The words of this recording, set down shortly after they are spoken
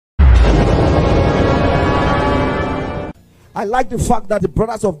I like the fact that the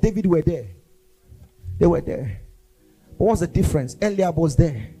brothers of David were there. They were there. But what's the difference? Eliab was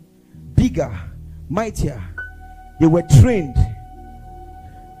there. Bigger, mightier. They were trained.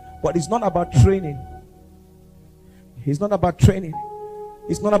 But it's not about training. It's not about training.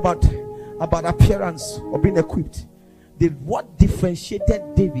 It's not about appearance or being equipped. What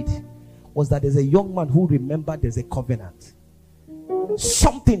differentiated David was that there's a young man who remembered there's a covenant.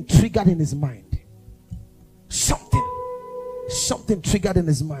 Something triggered in his mind. Something triggered in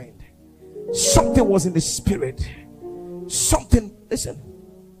his mind. Something was in the spirit. Something, listen.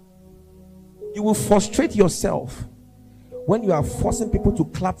 You will frustrate yourself when you are forcing people to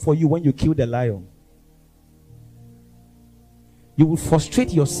clap for you when you kill the lion. You will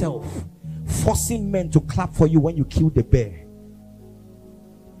frustrate yourself forcing men to clap for you when you kill the bear.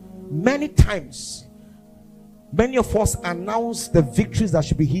 Many times, many of us announce the victories that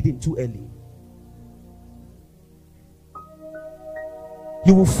should be hidden too early.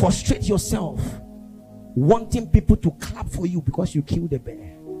 You will frustrate yourself wanting people to clap for you because you killed the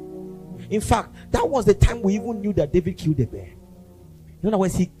bear. In fact, that was the time we even knew that David killed the bear. In other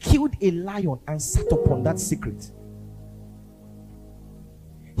words, he killed a lion and sat upon that secret.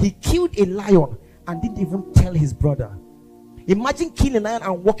 He killed a lion and didn't even tell his brother. Imagine killing a lion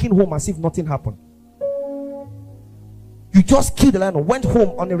and walking home as if nothing happened. You just killed the lion, went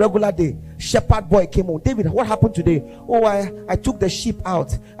home on a regular day. Shepherd boy came home. David, what happened today? Oh, I took the sheep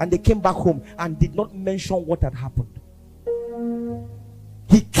out and they came back home and did not mention what had happened.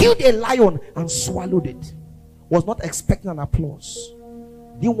 He killed a lion and swallowed it. Was not expecting an applause.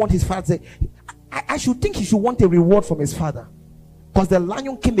 Didn't want his father to say, I should think he should want a reward from his father. Because the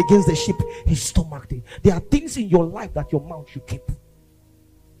lion came against the sheep, he stomached it. There are things in your life that your mouth should keep.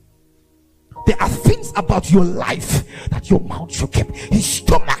 There are things about your life that your mouth should keep. He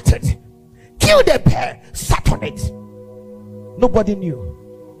stomached it. Killed the bear, sat on it. Nobody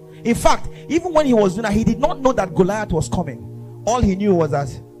knew. In fact, even when he was doing that, he did not know that Goliath was coming. All he knew was that,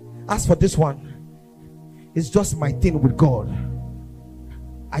 as for this one, it's just my thing with God.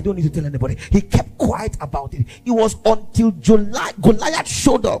 I don't need to tell anybody. He kept quiet about it. It was until Goliath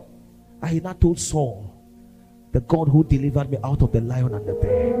showed up and he now told Saul, the God who delivered me out of the lion and the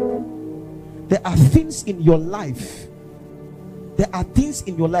bear. There are things in your life. There are things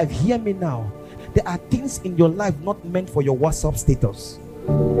in your life. Hear me now. There are things in your life not meant for your WhatsApp status.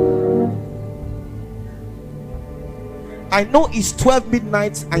 I know it's 12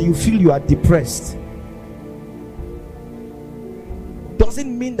 midnight and you feel you are depressed.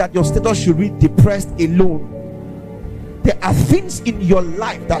 Doesn't mean that your status should read depressed alone. There are things in your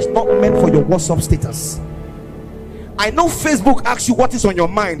life that's not meant for your WhatsApp status. I know Facebook asks you what is on your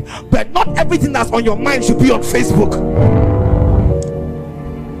mind, but not everything that's on your mind should be on Facebook.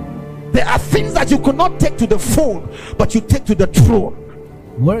 There are things that you could not take to the phone, but you take to the throne.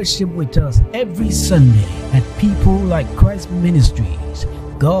 Worship with us every Sunday at People Like Christ Ministries.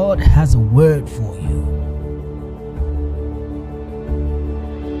 God has a word for you.